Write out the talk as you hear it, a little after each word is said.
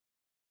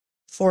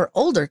For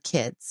older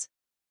kids,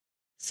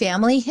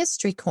 Family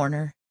History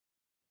Corner.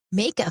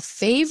 Make a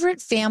favorite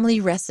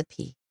family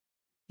recipe.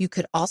 You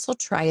could also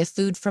try a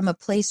food from a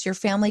place your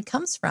family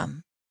comes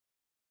from.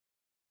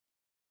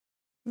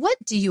 What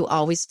do you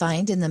always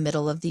find in the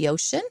middle of the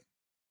ocean?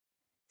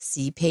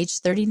 See page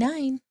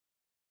 39.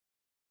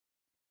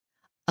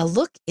 A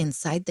look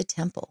inside the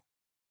temple.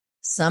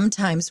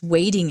 Sometimes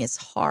waiting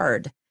is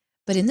hard,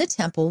 but in the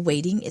temple,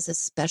 waiting is a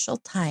special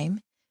time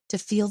to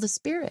feel the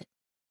Spirit.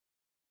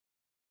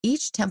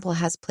 Each temple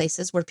has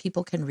places where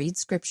people can read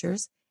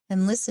scriptures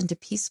and listen to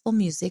peaceful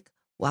music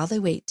while they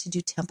wait to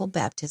do temple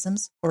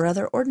baptisms or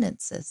other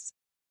ordinances.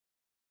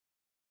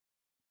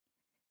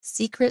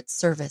 Secret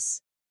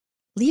service.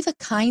 Leave a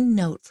kind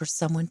note for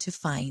someone to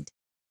find.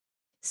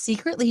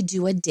 Secretly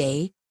do a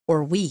day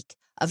or week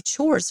of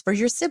chores for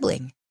your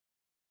sibling.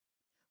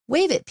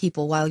 Wave at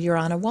people while you're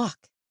on a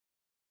walk.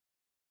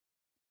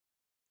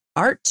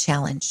 Art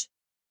challenge.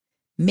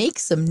 Make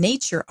some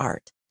nature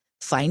art.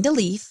 Find a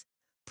leaf,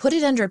 put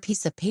it under a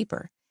piece of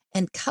paper,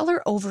 and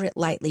color over it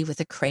lightly with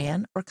a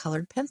crayon or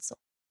colored pencil.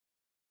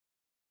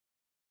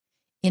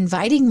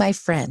 Inviting my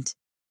friend.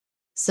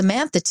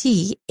 Samantha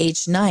T.,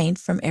 age 9,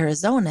 from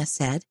Arizona,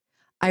 said,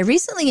 I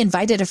recently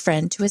invited a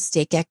friend to a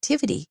stake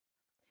activity.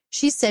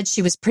 She said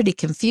she was pretty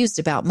confused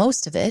about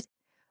most of it,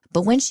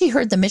 but when she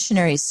heard the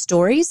missionaries'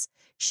 stories,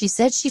 she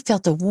said she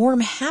felt a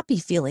warm, happy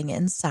feeling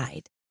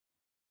inside.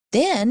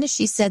 Then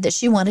she said that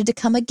she wanted to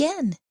come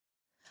again.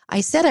 I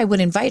said I would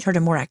invite her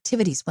to more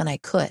activities when I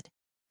could.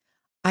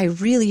 I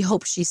really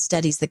hope she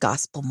studies the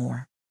gospel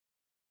more.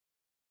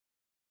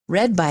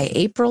 Read by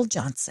April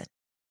Johnson.